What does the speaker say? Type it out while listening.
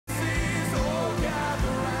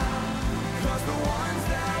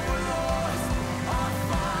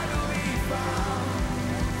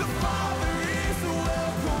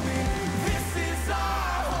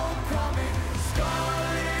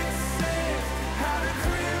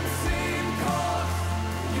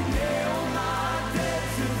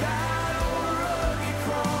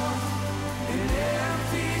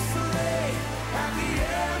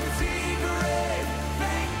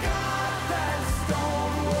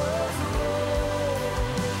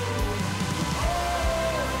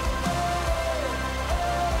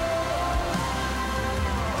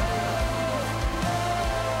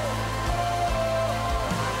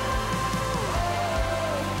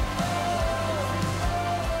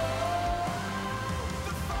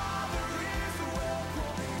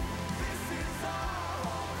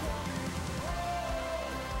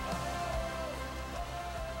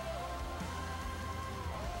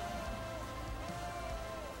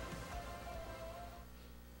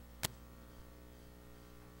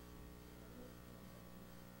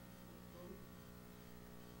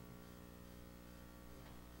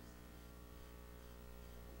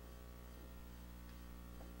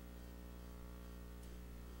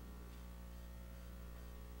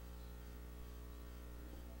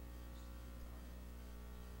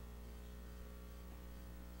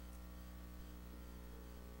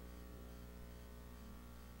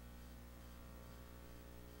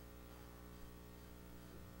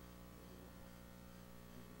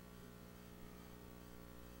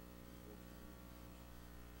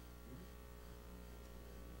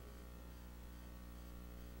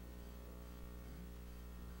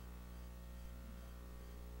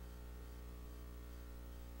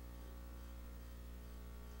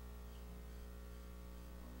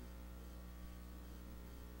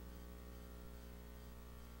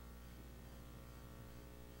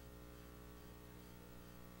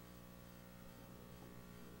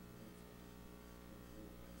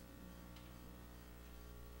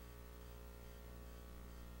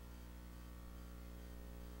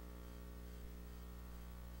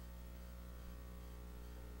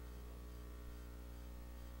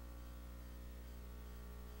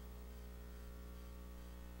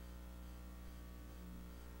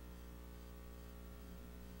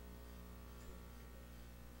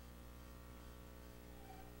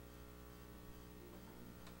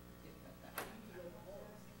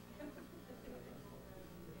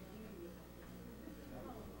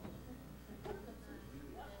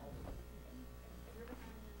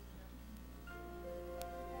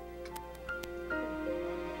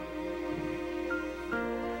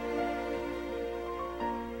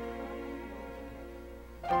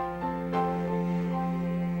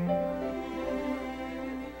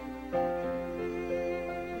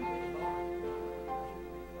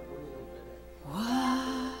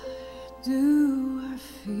do I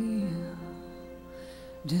feel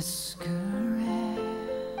discouraged?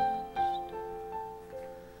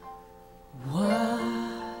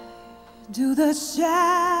 Why do the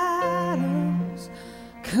shadows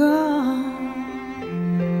come?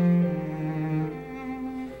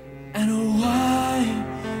 And why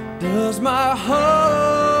does my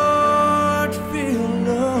heart feel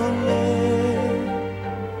lonely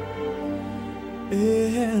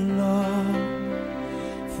and long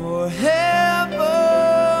for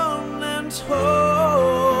heaven and home?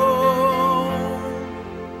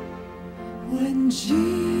 When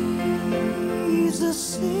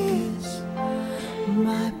Jesus is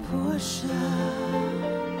my portion,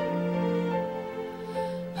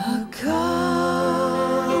 a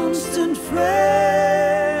constant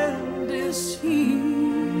friend is He.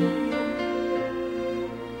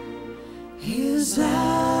 His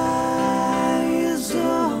eye is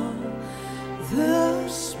on the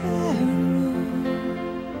sparrow,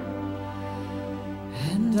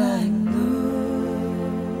 and I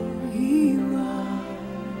know He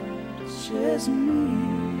watches me.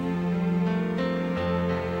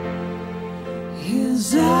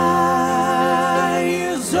 His eye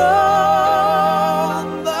is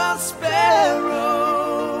on the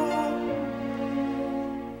sparrow,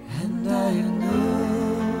 and I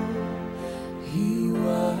know He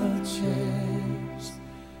watches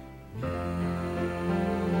me.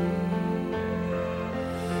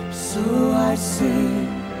 So I sing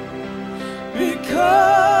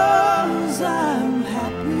because I'm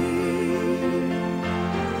happy,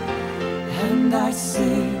 and I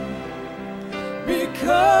sing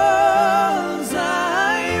because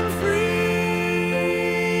I'm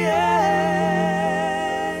free.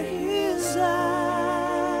 Yeah, His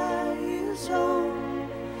eye is on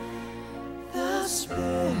the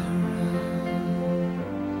sparrow,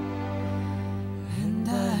 and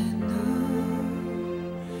I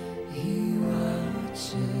know He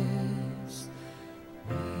watches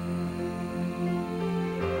me.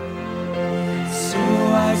 So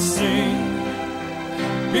I sing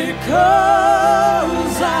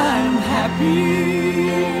because I'm happy,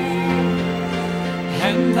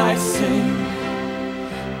 and I sing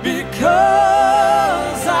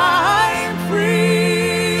because I'm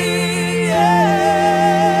free.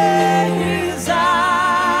 Yeah, His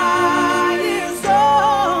eye is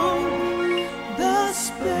on the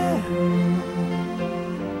sparrow,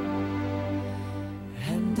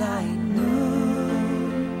 and I know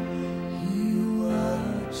He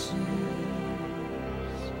watches.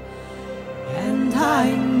 And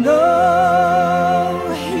I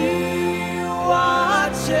know He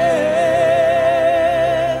watches,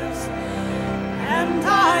 and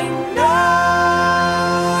I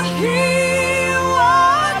know He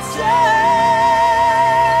watches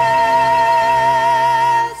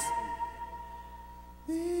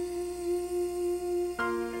me.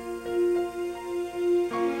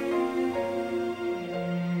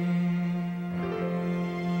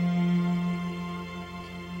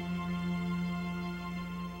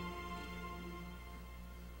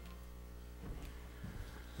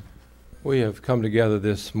 We have come together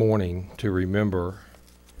this morning to remember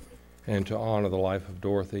and to honor the life of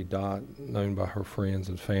Dorothy Dot, known by her friends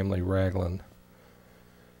and family Ragland,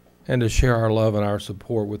 and to share our love and our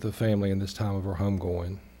support with the family in this time of her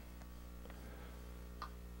homegoing.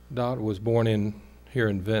 Dot was born here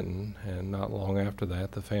in Vinton, and not long after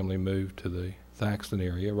that the family moved to the Thaxton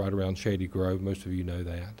area, right around Shady Grove. Most of you know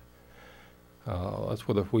that. That's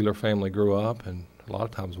where the Wheeler family grew up and a lot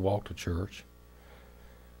of times walked to church.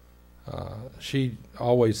 She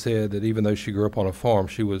always said that even though she grew up on a farm,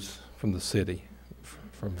 she was from the city,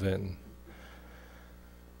 from Vinton.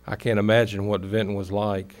 I can't imagine what Vinton was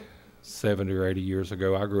like 70 or 80 years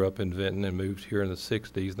ago. I grew up in Vinton and moved here in the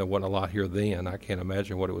 60s, and there wasn't a lot here then. I can't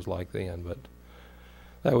imagine what it was like then, but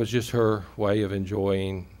that was just her way of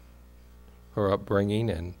enjoying her upbringing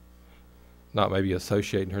and not maybe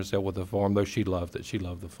associating herself with the farm, though she loved it. She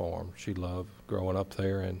loved the farm. She loved growing up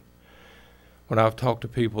there. And when I've talked to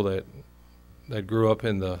people that grew up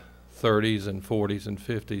in the 30s and 40s and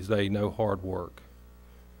 50s, they know hard work.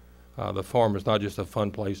 The farm is not just a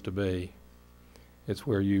fun place to be. It's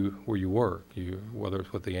where you work. Whether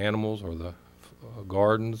it's with the animals or the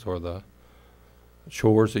gardens or the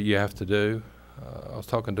chores that you have to do. I was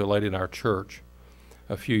talking to a lady in our church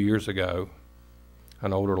a few years ago,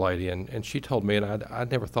 an older lady, and she told me, and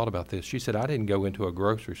I'd never thought about this. She said, I didn't go into a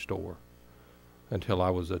grocery store until I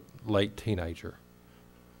was a late teenager.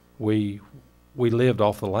 We lived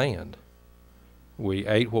off the land. We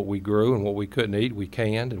ate what we grew, and what we couldn't eat, we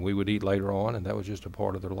canned, and we would eat later on, and that was just a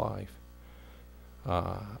part of their life.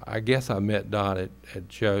 I guess I met Dot at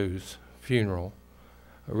Joe's funeral.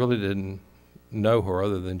 I really didn't know her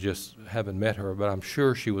other than just having met her, but I'm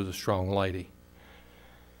sure she was a strong lady.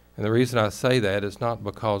 And the reason I say that is not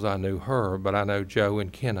because I knew her, but I know Joe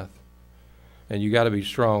and Kenneth. And you got to be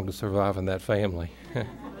strong to survive in that family.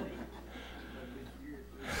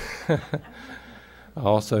 I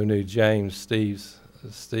also knew James.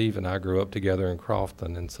 Steve and I grew up together in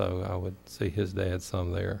Crofton, and so I would see his dad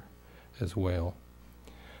some there as well.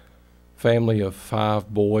 Family of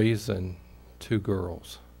 5 boys and 2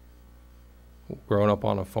 girls. Growing up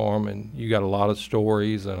on a farm, and you got a lot of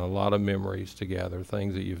stories and a lot of memories together,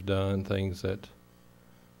 things that you've done, things that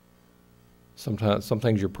sometimes, some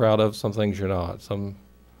things you're proud of, some things you're not. Some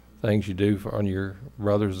things you do on your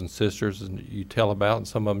brothers and sisters and you tell about, and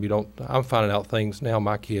some of them you don't. I'm finding out things now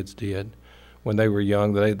my kids did when they were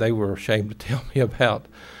young that they were ashamed to tell me about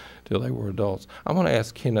till they were adults. I'm going to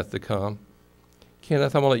ask Kenneth to come.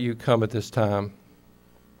 Kenneth, I'm going to let you come at this time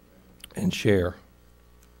and share.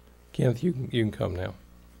 Kenneth, you can come now.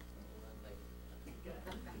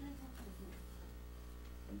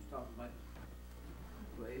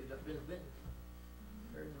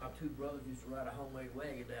 My 2 brothers used to ride a homemade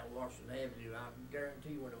wagon down Washington Avenue. I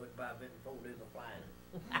guarantee when I went by Vinton, 4 days of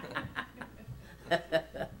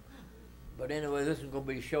flying. But anyway, this is going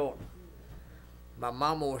to be short. My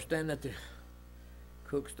mama was standing at the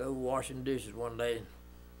cook stove washing dishes one day.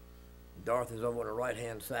 Dorothy's over on the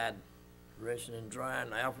right-hand side, rinsing and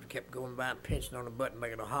drying. Alfred kept going by and pinching on the button,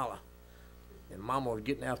 making a holler. And Mama was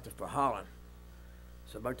getting after for hollering.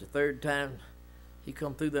 So about the 3rd time, he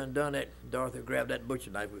come through there and done that. Dorothy grabbed that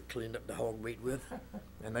butcher knife we cleaned up the hog meat with,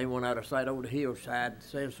 and they went out of sight over the hillside,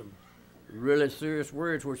 saying some really serious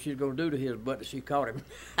words what she's gonna do to his butt. She caught him.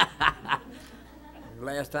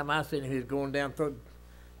 Last time I seen him, he was going down through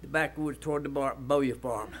the backwoods toward the Bowyer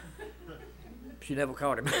farm. She never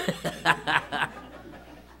caught him.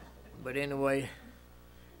 But anyway,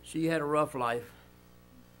 she had a rough life,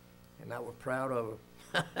 and I was proud of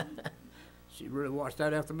her. She really watched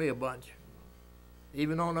out after me a bunch.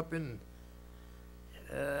 Even on up in,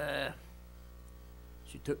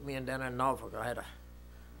 she took me in down in Norfolk. I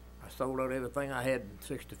sold out everything I had in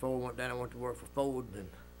 '64, went down and went to work for Ford, and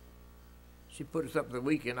she put us up for the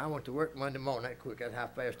weekend. I went to work Monday morning that quick. That's how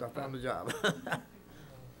fast I found the job.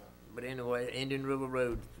 But anyway, Indian River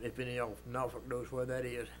Road, if any of y'all from Norfolk knows where that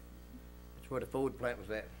is, that's where the Ford plant was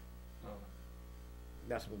at.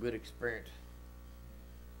 Got some good experience.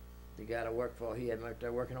 The guy I worked for, he had me out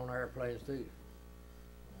there working on airplanes too.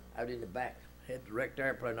 Out in the back, had the wrecked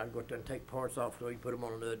airplane. I'd go out there and take parts off so he put them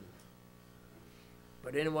on another.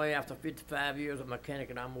 But anyway, after 55 years of mechanic,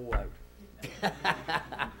 and I'm wore out.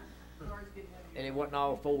 And it wasn't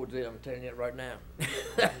all Fords in, I'm telling you it right now.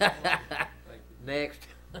 Next.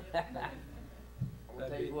 I'm gonna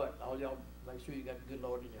tell you what, all y'all make sure you got the good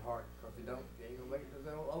Lord in your heart, because if you don't, you ain't gonna make it as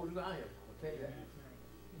old as I am. I'll tell you that.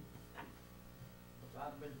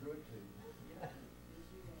 I've been through it too.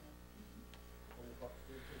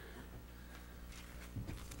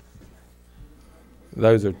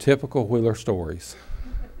 Those are typical Wheeler stories.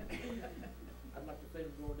 I'd like to see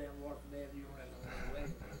them going down Washington Avenue on that way.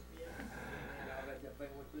 I'll let that thing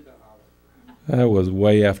went through the holler. That was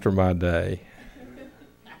way after my day.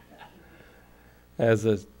 As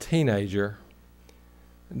a teenager,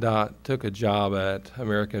 Dot took a job at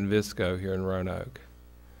American Visco here in Roanoke.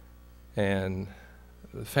 And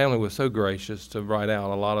the family was so gracious to write out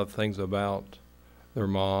a lot of things about their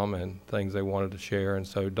mom and things they wanted to share. And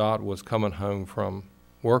so Dot was coming home from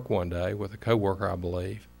work one day with a coworker, I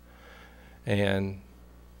believe, and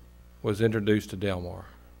was introduced to Delmar,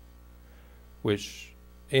 which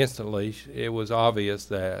instantly it was obvious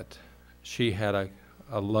that she had a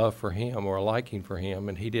love for him or a liking for him,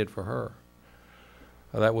 and he did for her.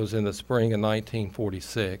 That was in the spring of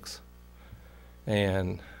 1946,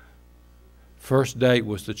 and first date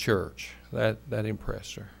was to church. That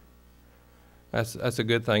impressed her. That's a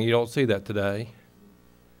good thing. You don't see that today.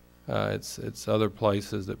 It's other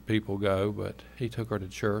places that people go, but he took her to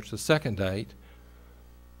church. The second date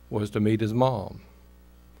was to meet his mom.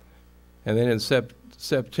 And then in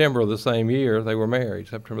September of the same year, they were married,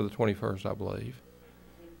 September the 21st, I believe.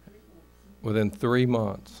 Within 3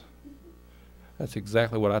 months. That's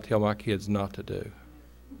exactly what I tell my kids not to do.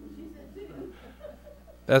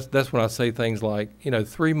 That's when I say things like,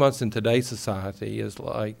 3 months in today's society is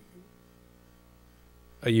like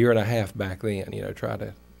a year and a half back then.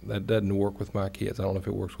 That doesn't work with my kids. I don't know if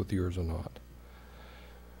it works with yours or not.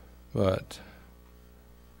 But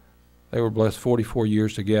they were blessed 44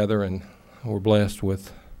 years together, and were blessed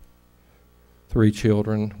with 3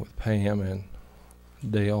 children, with Pam and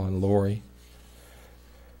Dale and Lori.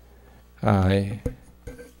 I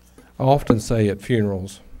I often say at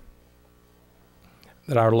funerals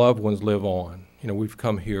that our loved ones live on. You know, we've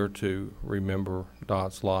come here to remember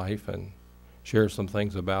Dot's life and share some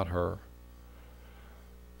things about her.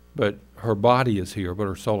 But her body is here, but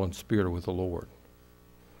her soul and spirit are with the Lord.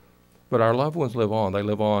 But our loved ones live on. They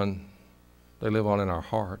live on in our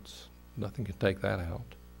hearts. Nothing can take that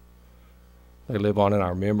out. They live on in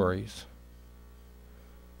our memories.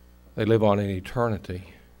 They live on in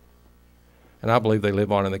eternity. And I believe they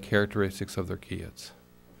live on in the characteristics of their kids.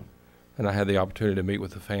 And I had the opportunity to meet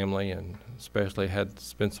with the family, and especially had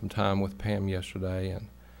spent some time with Pam yesterday.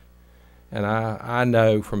 And I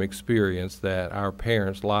know from experience that our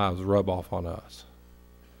parents' lives rub off on us.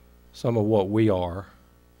 Some of what we are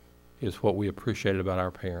is what we appreciated about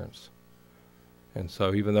our parents. And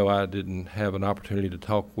so even though I didn't have an opportunity to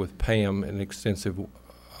talk with Pam in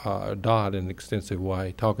Dot in an extensive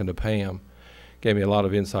way, talking to Pam gave me a lot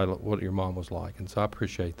of insight on what your mom was like. And so I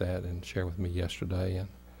appreciate that, and share with me yesterday and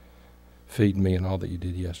feeding me and all that you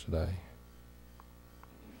did yesterday.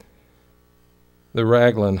 The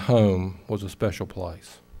Ragland home was a special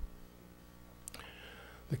place.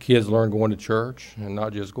 The kids learned going to church, and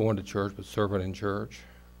not just going to church, but serving in church.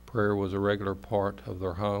 Prayer was a regular part of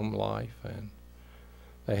their home life, and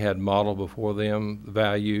they had modeled before them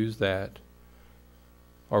values that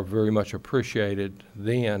are very much appreciated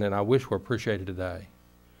then, and I wish were appreciated today.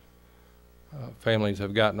 Families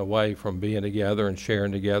have gotten away from being together and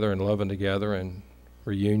sharing together and loving together, and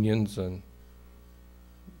reunions and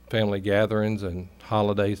family gatherings and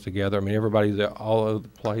holidays together. I mean, everybody's at all over the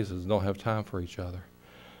places, don't have time for each other.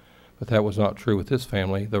 But that was not true with this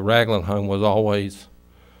family. The Ragland home was always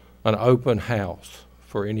an open house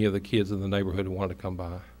for any of the kids in the neighborhood who wanted to come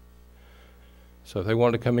by. So if they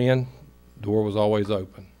wanted to come in, the door was always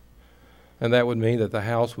open. And that would mean that the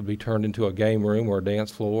house would be turned into a game room or a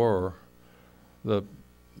dance floor, or the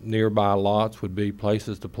nearby lots would be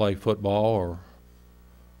places to play football or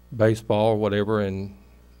baseball or whatever, and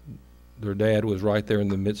their dad was right there in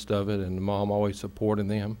the midst of it, and the mom always supporting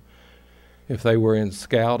them. If they were in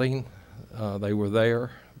scouting, they were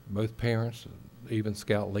there, both parents, even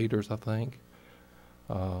scout leaders, I think.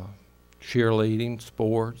 Cheerleading,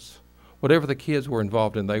 sports, whatever the kids were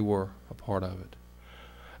involved in, they were a part of it.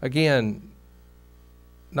 Again,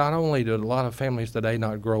 not only did a lot of families today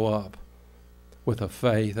not grow up with a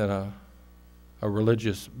faith and a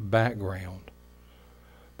religious background,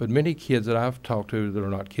 but many kids that I've talked to that are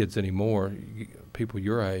not kids anymore, people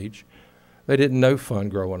your age, they didn't know fun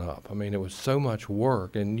growing up. I mean, it was so much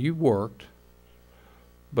work, and you worked,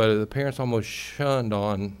 but the parents almost shunned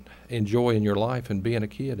on enjoying your life and being a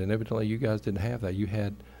kid, and evidently you guys didn't have that. You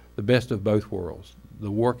had the best of both worlds, the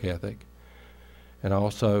work ethic, and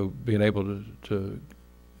also being able to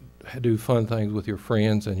do fun things with your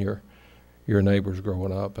friends and your neighbors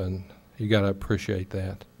growing up, and you got to appreciate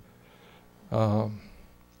that.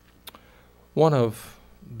 One of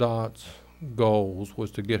Dot's goals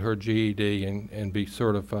was to get her GED and be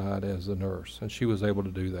certified as a nurse, and she was able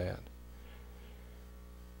to do that.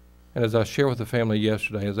 And as I shared with the family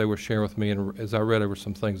yesterday, as they were sharing with me, and as I read over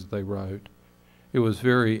some things that they wrote, it was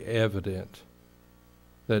very evident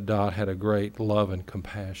that Dot had a great love and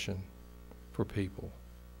compassion for people,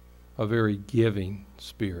 a very giving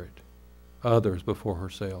spirit, others before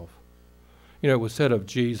herself. You know, it was said of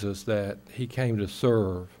Jesus that he came to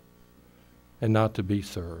serve and not to be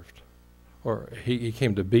served. Or he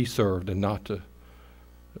came to be served and not to,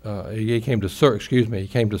 he came to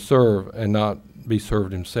serve and not be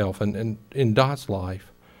served himself. And in Dot's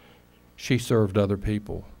life, she served other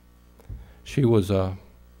people. She was a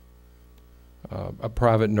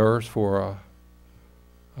private nurse for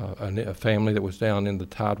a family that was down in the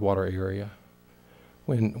Tidewater area.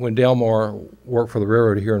 When Delmar worked for the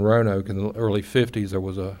railroad here in Roanoke in the early 50s, there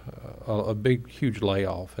was a big, huge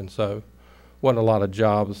layoff, and so wasn't a lot of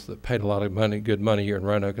jobs that paid a lot of money, good money here in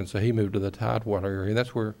Roanoke, and so he moved to the Tidewater area. And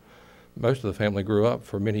that's where most of the family grew up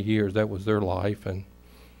for many years. That was their life and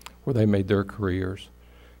where they made their careers.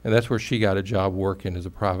 And that's where she got a job working as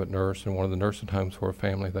a private nurse in one of the nursing homes for a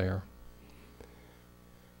family there.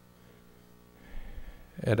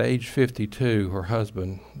 At age 52, her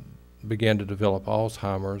husband began to develop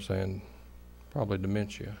Alzheimer's and probably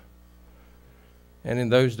dementia. And in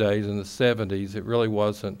those days, in the 70s, it really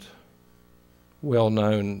wasn't well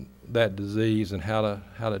known, that disease and how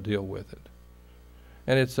to deal with it.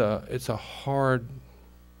 And it's a hard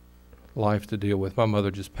life to deal with. My mother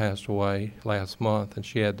just passed away last month, and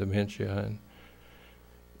she had dementia, and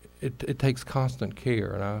it takes constant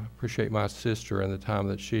care. And I appreciate my sister and the time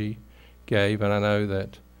that she gave, and I know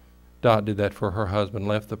that Dot did that for her husband,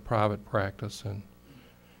 left the private practice and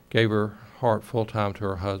gave her heart full time to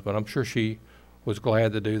her husband. I'm sure she was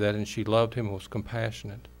glad to do that, and she loved him and was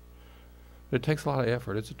compassionate. But it takes a lot of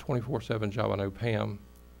effort. It's a 24/7 job. I know Pam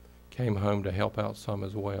came home to help out some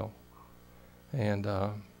as well. And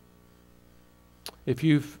if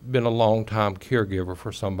you've been a long-time caregiver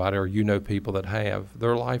for somebody, or you know people that have,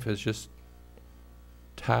 their life is just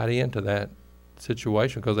tied into that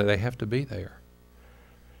situation because they have to be there.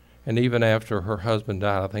 And even after her husband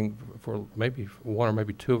died, I think for maybe one or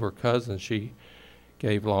maybe two of her cousins, she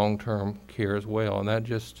gave long-term care as well. And that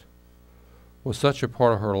just was such a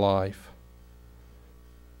part of her life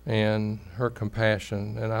and her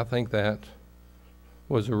compassion. And I think that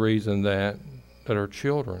was the reason that her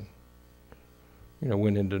children,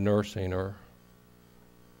 went into nursing or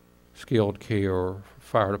skilled care or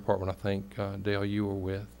fire department. I think, Dale, you were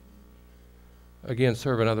with. Again,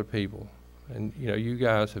 serving other people. And, you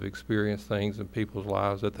guys have experienced things in people's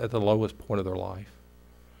lives at the lowest point of their life.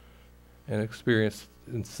 And experienced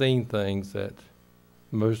and seen things that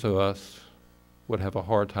most of us would have a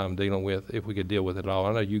hard time dealing with if we could deal with it all.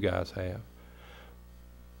 I know you guys have.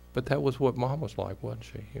 But that was what Mom was like, wasn't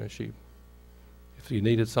she? If you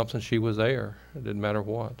needed something, she was there. It didn't matter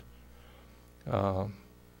what. A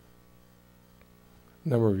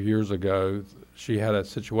number of years ago, she had a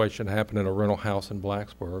situation happen in a rental house in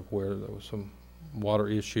Blacksburg where there was some water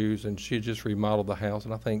issues, and she just remodeled the house.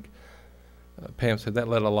 And I think Pam said that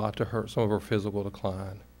led a lot to some of her physical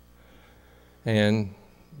decline. And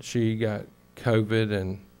she got COVID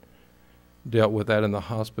and dealt with that in the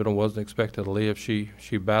hospital, wasn't expected to live. She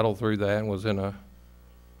battled through that and was in a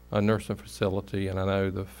nursing facility. And I know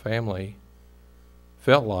the family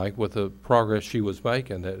felt like, with the progress she was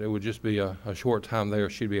making, that it would just be a short time there,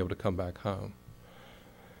 she'd be able to come back home.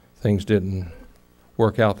 Things didn't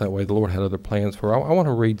work out that way. The Lord had other plans for her. I want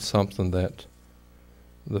to read something that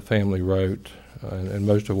the family wrote, and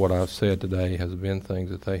most of what I've said today has been things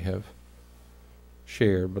that they have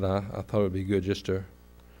shared, but I thought it would be good just to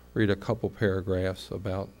read a couple paragraphs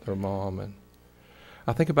about their mom. And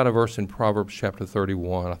I think about a verse in Proverbs chapter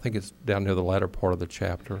 31. I think it's down near the latter part of the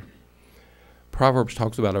chapter. Proverbs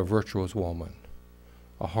talks about a virtuous woman,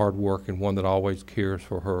 a hard-working one that always cares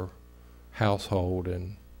for her household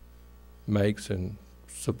and makes and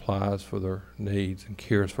supplies for their needs and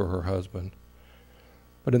cares for her husband.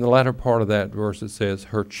 But in the latter part of that verse it says,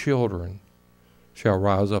 her children shall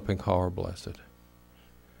rise up and call her blessed.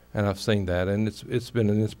 And I've seen that, and it's been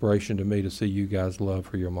an inspiration to me to see you guys' love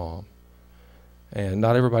for your mom. And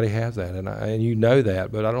not everybody has that, and you know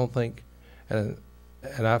that, but I don't think, and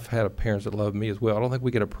I've had parents that love me as well, I don't think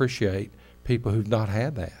we can appreciate people who've not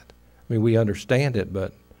had that. I mean, we understand it,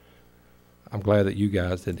 but I'm glad that you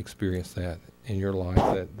guys didn't experience that in your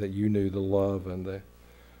life, that you knew the love and the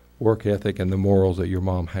work ethic and the morals that your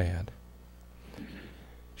mom had.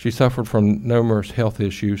 She suffered from numerous health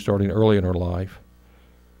issues starting early in her life,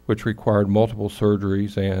 which required multiple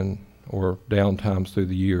surgeries or downtimes through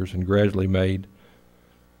the years, and gradually made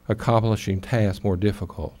accomplishing tasks more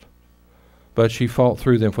difficult. But she fought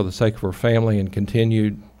through them for the sake of her family and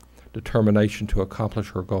continued determination to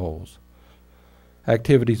accomplish her goals.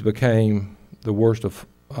 Activities became the worst of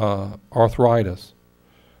arthritis,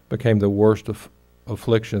 became the worst of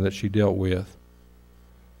affliction that she dealt with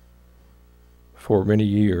for many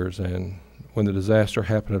years. And when the disaster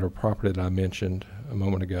happened at her property that I mentioned a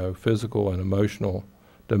moment ago, physical and emotional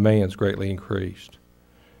demands greatly increased.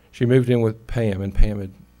 She moved in with Pam, and Pam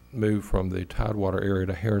had moved from the Tidewater area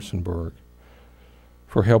to Harrisonburg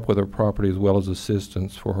for help with her property as well as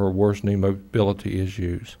assistance for her worsening mobility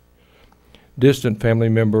issues. Distant family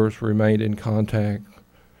members remained in contact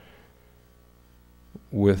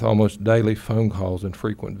with almost daily phone calls and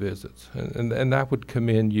frequent visits. And I would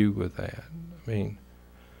commend you with that. I mean,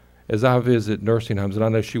 as I visit nursing homes, and I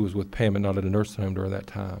know she was with Pam and not at a nursing home during that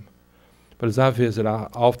time, but as I visit, I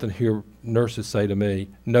often hear nurses say to me,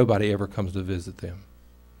 nobody ever comes to visit them.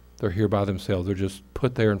 They're here by themselves. They're just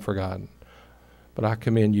put there and forgotten. But I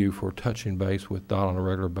commend you for touching base with Dot on a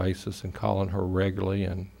regular basis and calling her regularly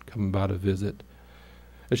and coming by to visit.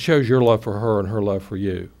 It shows your love for her and her love for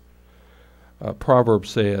you.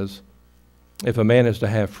 Proverbs says, if a man is to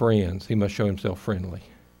have friends, he must show himself friendly.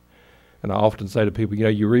 And I often say to people,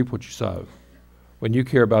 you reap what you sow. When you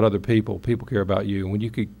care about other people, people care about you. And when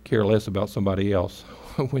you could care less about somebody else,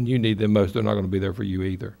 when you need them most, they're not going to be there for you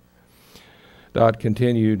either. Dot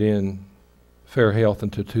continued in fair health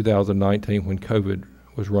until 2019 when COVID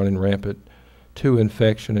was running rampant. 2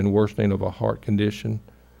 infection and worsening of a heart condition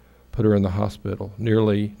put her in the hospital,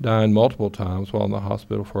 nearly dying multiple times while in the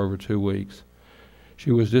hospital for over 2 weeks.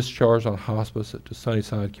 She was discharged on hospice at the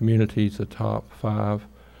Sunnyside Community's, the top 5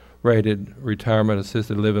 rated retirement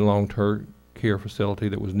assisted living long-term care facility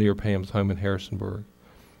that was near Pam's home in Harrisonburg.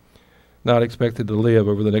 Not expected to live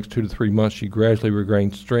over the next 2 to 3 months, she gradually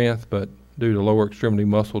regained strength, but due to lower extremity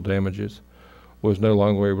muscle damages, was no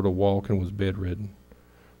longer able to walk and was bedridden.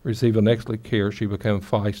 Receiving excellent care, she became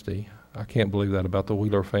feisty. I can't believe that about the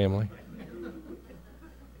Wheeler family.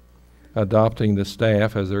 Adopting the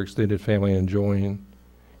staff as their extended family and enjoying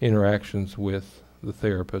interactions with the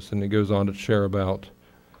therapist. And it goes on to share about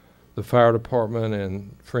the fire department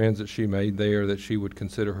and friends that she made there that she would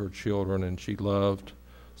consider her children, and she loved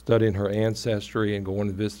studying her ancestry and going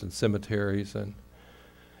to visit in cemeteries. And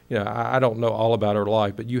I don't know all about her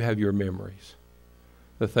life, but you have your memories,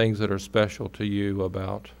 the things that are special to you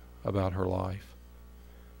about her life.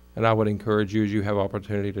 And I would encourage you, as you have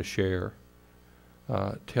opportunity to share,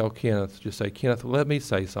 tell Kenneth, just say, Kenneth, let me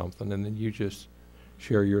say something, and then you just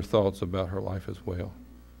share your thoughts about her life as well.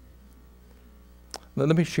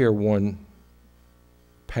 Let me share one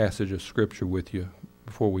passage of Scripture with you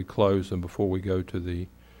before we close and before we go to the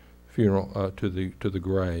funeral, to the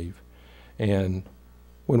grave. And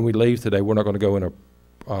when we leave today, we're not going to go in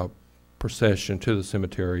a procession to the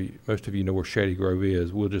cemetery. Most of you know where Shady Grove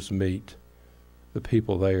is. We'll just meet the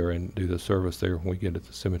people there and do the service there when we get at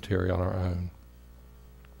the cemetery on our own.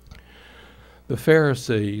 The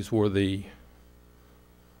Pharisees were the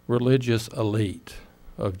religious elite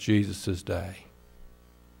of Jesus' day.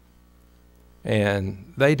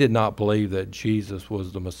 And they did not believe that Jesus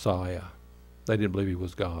was the Messiah. They didn't believe he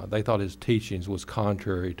was God. They thought his teachings was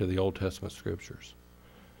contrary to the Old Testament scriptures.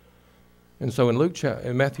 And so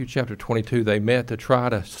in Matthew chapter 22, they met to try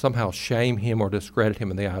to somehow shame him or discredit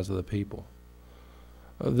him in the eyes of the people.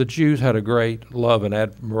 The Jews had a great love and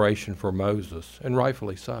admiration for Moses, and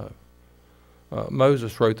rightfully so.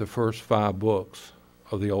 Moses wrote the first 5 books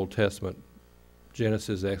of the Old Testament: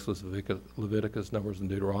 Genesis, Exodus, Leviticus, Numbers, and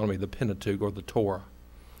Deuteronomy, the Pentateuch, or the Torah.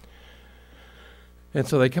 And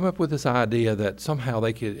so they come up with this idea that somehow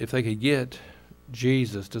if they could get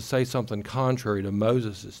Jesus to say something contrary to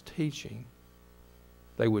Moses' teaching,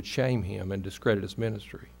 they would shame him and discredit his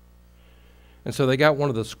ministry. And so they got one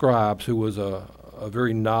of the scribes, who was a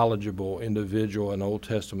very knowledgeable individual in Old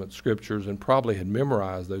Testament scriptures and probably had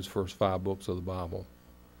memorized those first 5 books of the Bible,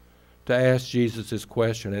 to ask Jesus this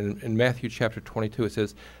question. And in Matthew chapter 22, it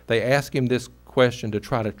says they asked him this question to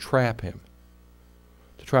try to trap him,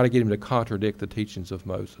 to try to get him to contradict the teachings of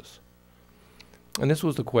Moses. And this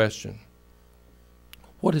was the question: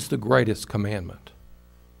 what is the greatest commandment?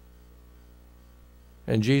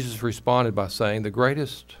 And Jesus responded by saying, the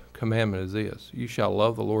greatest commandment is this: you shall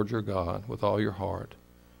love the Lord your God with all your heart,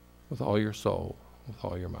 with all your soul, with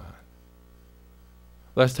all your mind.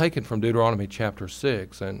 That's taken from Deuteronomy chapter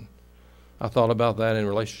 6, and I thought about that in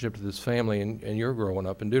relationship to this family and your growing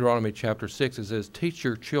up. In Deuteronomy chapter 6, it says, teach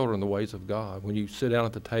your children the ways of God. When you sit down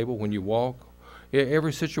at the table, when you walk,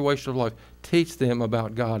 every situation of life, teach them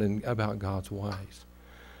about God and about God's ways.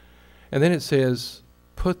 And then it says,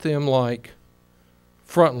 put them like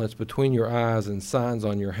frontlets between your eyes and signs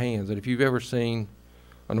on your hands. And if you've ever seen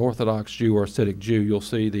an Orthodox Jew or Hasidic Jew, you'll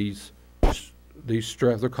see these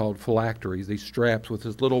straps. They're called phylacteries, these straps with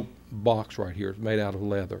this little box right here. It's made out of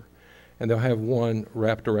leather. And they'll have one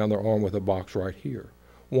wrapped around their arm with a box right here,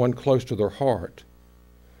 one close to their heart,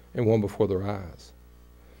 and one before their eyes.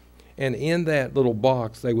 And in that little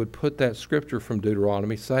box, they would put that scripture from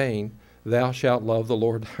Deuteronomy saying, thou shalt love the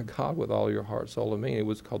Lord thy God with all your heart, soul, and being. It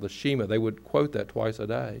was called the Shema. They would quote that twice a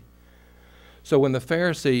day. So when the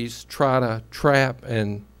Pharisees try to trap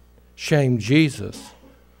and shame Jesus,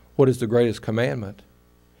 what is the greatest commandment?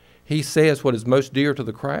 He says what is most dear to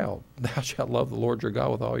the crowd: thou shalt love the Lord your God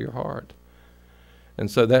with all your heart. And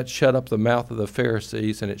so that shut up the mouth of the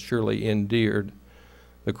Pharisees, and it surely endeared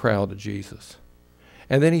the crowd to Jesus.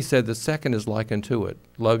 And then he said, the second is like unto it: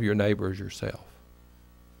 love your neighbor as yourself.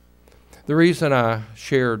 The reason I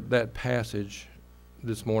shared that passage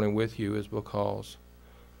this morning with you is because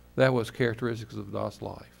that was characteristics of Dot's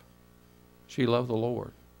life. She loved the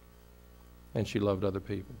Lord, and she loved other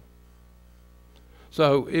people.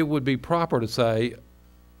 So it would be proper to say,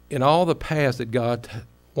 in all the paths that God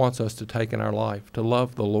wants us to take in our life, to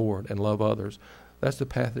love the Lord and love others, that's the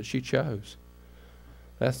path that she chose.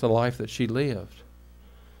 That's the life that she lived.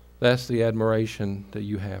 That's the admiration that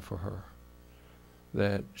you have for her,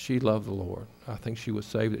 that she loved the Lord. I think she was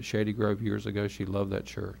saved at Shady Grove years ago. She loved that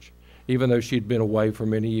church. Even though she'd been away for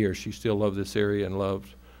many years, she still loved this area and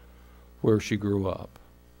loved where she grew up.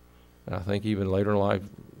 And I think even later in life,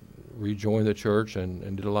 rejoined the church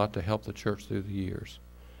and did a lot to help the church through the years.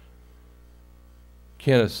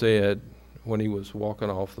 Kenneth said when he was walking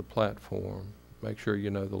off the platform, make sure you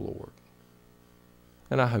know the Lord.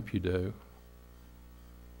 And I hope you do.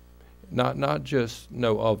 Not just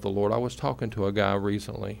know of the Lord. I was talking to a guy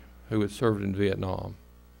recently who had served in Vietnam.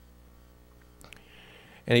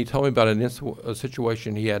 And he told me about a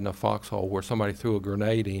situation he had in a foxhole where somebody threw a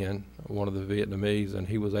grenade in, one of the Vietnamese, and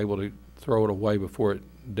he was able to throw it away before it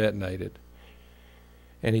detonated.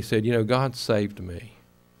 And he said, God saved me.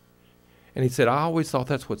 And he said, I always thought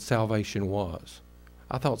that's what salvation was.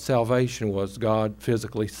 I thought salvation was God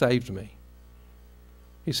physically saved me.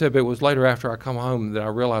 He said, but it was later after I come home that I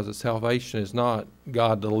realized that salvation is not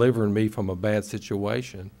God delivering me from a bad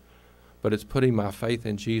situation, but it's putting my faith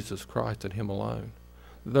in Jesus Christ and Him alone.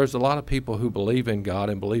 There's a lot of people who believe in God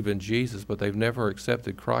and believe in Jesus, but they've never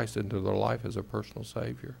accepted Christ into their life as a personal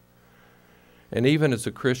Savior. And even as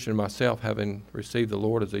a Christian myself, having received the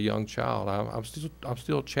Lord as a young child, I'm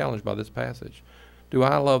still challenged by this passage. Do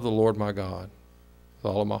I love the Lord my God with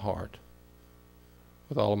all of my heart,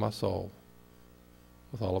 with all of my soul,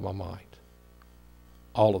 with all of my might,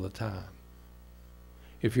 all of the time?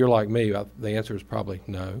 If you're like me, the answer is probably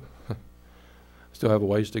no. Still have a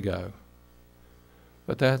ways to go.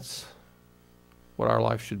 But that's what our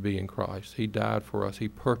life should be in Christ. He died for us. He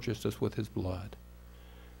purchased us with His blood,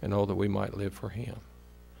 and oh, that we might live for Him.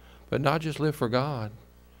 But not just live for God.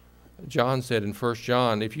 John said in 1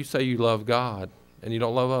 John, if you say you love God and you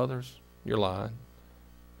don't love others, you're lying.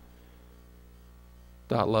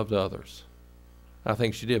 Dot loved others. I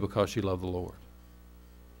think she did because she loved the Lord.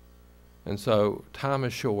 And so time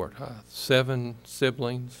is short. 7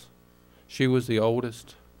 siblings. She was the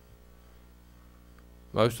oldest.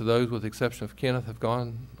 Most of those, with the exception of Kenneth, have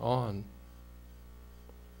gone on.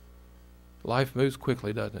 Life moves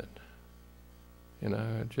quickly, doesn't it?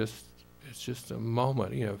 It's just a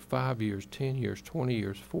moment. 5 years, 10 years, 20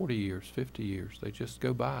 years, 40 years, 50 years. They just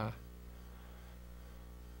go by.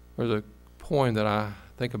 There's a poem that I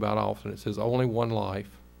think about often. It says, only one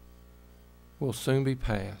life will soon be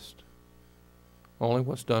past. Only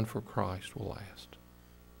what's done for Christ will last.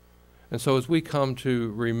 And so as we come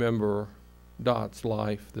to remember Dot's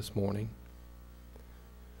life this morning,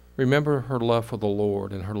 remember her love for the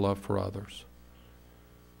Lord and her love for others.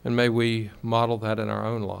 And may we model that in our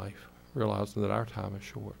own life, realizing that our time is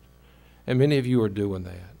short. And many of you are doing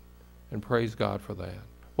that, and praise God for that.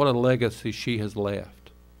 What a legacy she has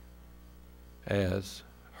left, as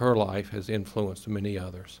her life has influenced many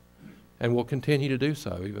others, and will continue to do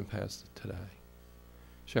so even past today.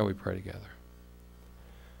 Shall we pray together?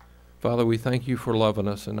 Father, we thank you for loving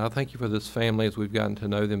us, and I thank you for this family as we've gotten to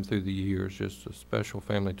know them through the years, just a special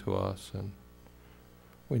family to us, and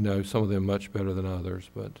we know some of them much better than others,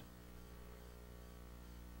 but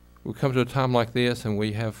we come to a time like this and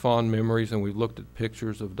we have fond memories, and we've looked at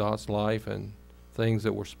pictures of Dot's life and things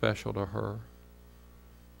that were special to her.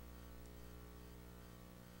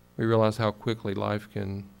 We realize how quickly life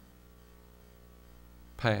can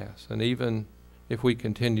pass, and even if we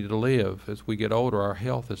continue to live, as we get older, our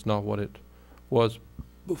health is not what it was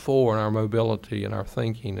before, and our mobility and our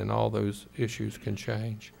thinking and all those issues can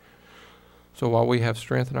change. So while we have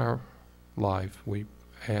strength in our life, we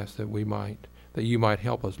ask that you might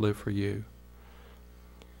help us live for you.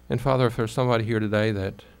 And Father, if there's somebody here today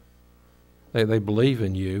that they believe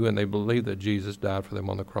in you and they believe that Jesus died for them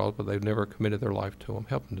on the cross, but they've never committed their life to Him,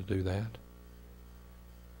 help them to do that.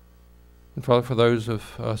 And Father, for those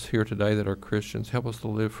of us here today that are Christians, help us to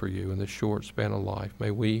live for you in this short span of life. May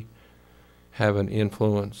we have an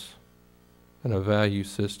influence and a value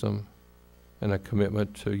system and a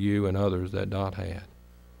commitment to you and others that Dot had.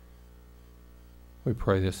 We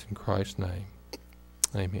pray this in Christ's name.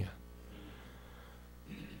 Amen.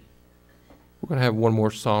 We're going to have one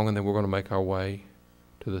more song, and then we're going to make our way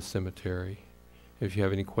to the cemetery. If you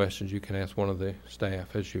have any questions, you can ask one of the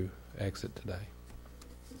staff as you exit today.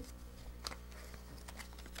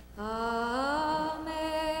 Amazing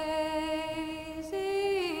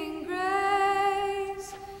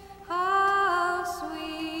grace, how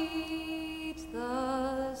sweet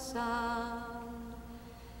the sound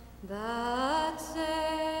that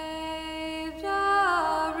saved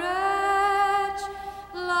a wretch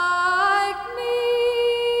like me.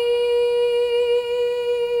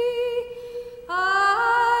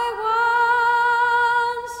 I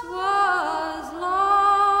once was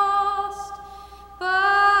lost,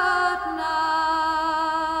 but now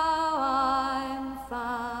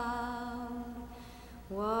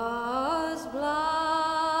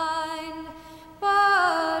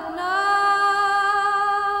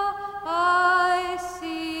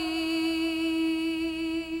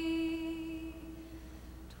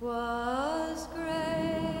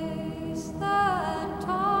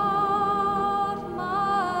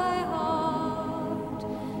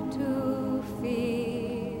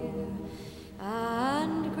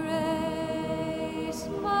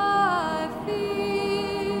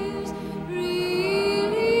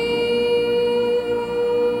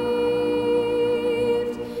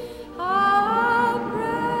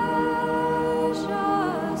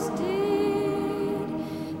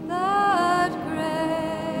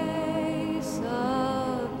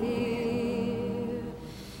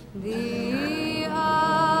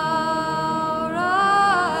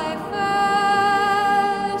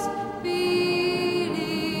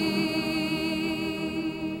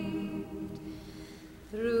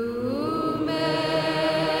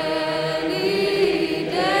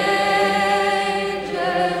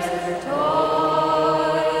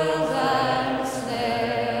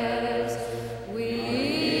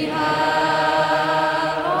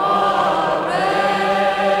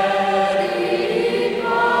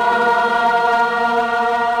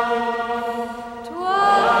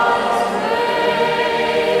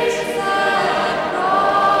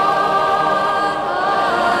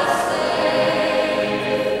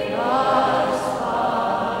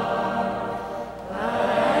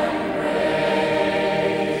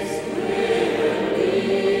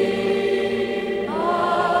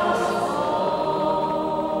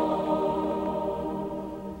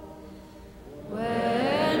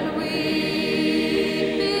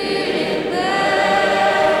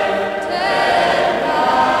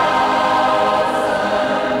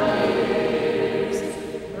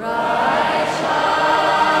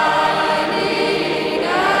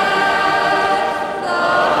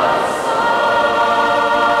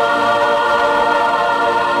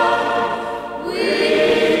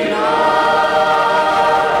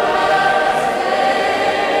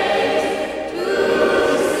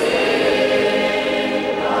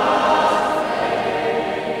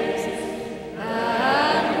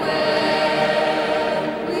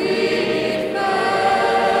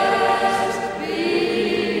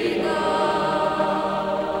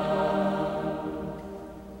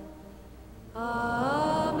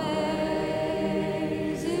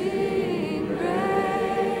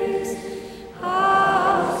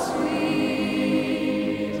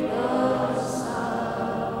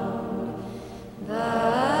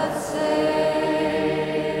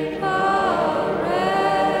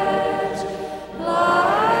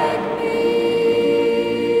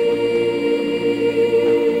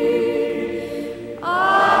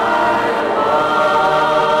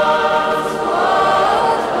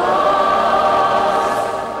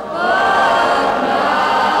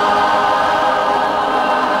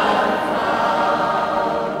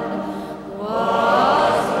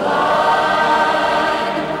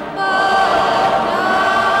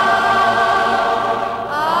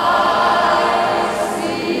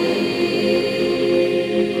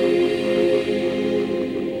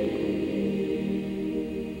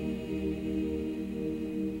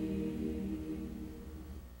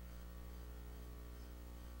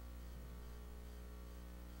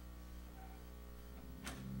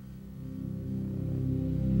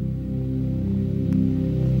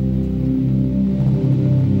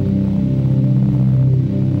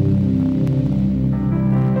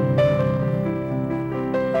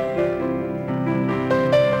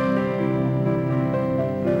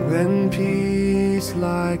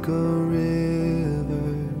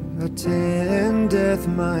attend death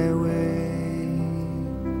my way.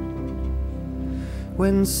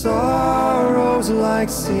 When sorrows like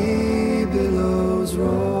sea billows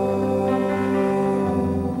roll,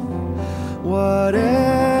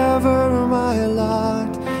 whatever my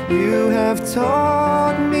lot, you have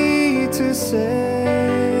taught me to say,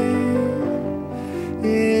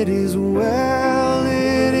 it is well.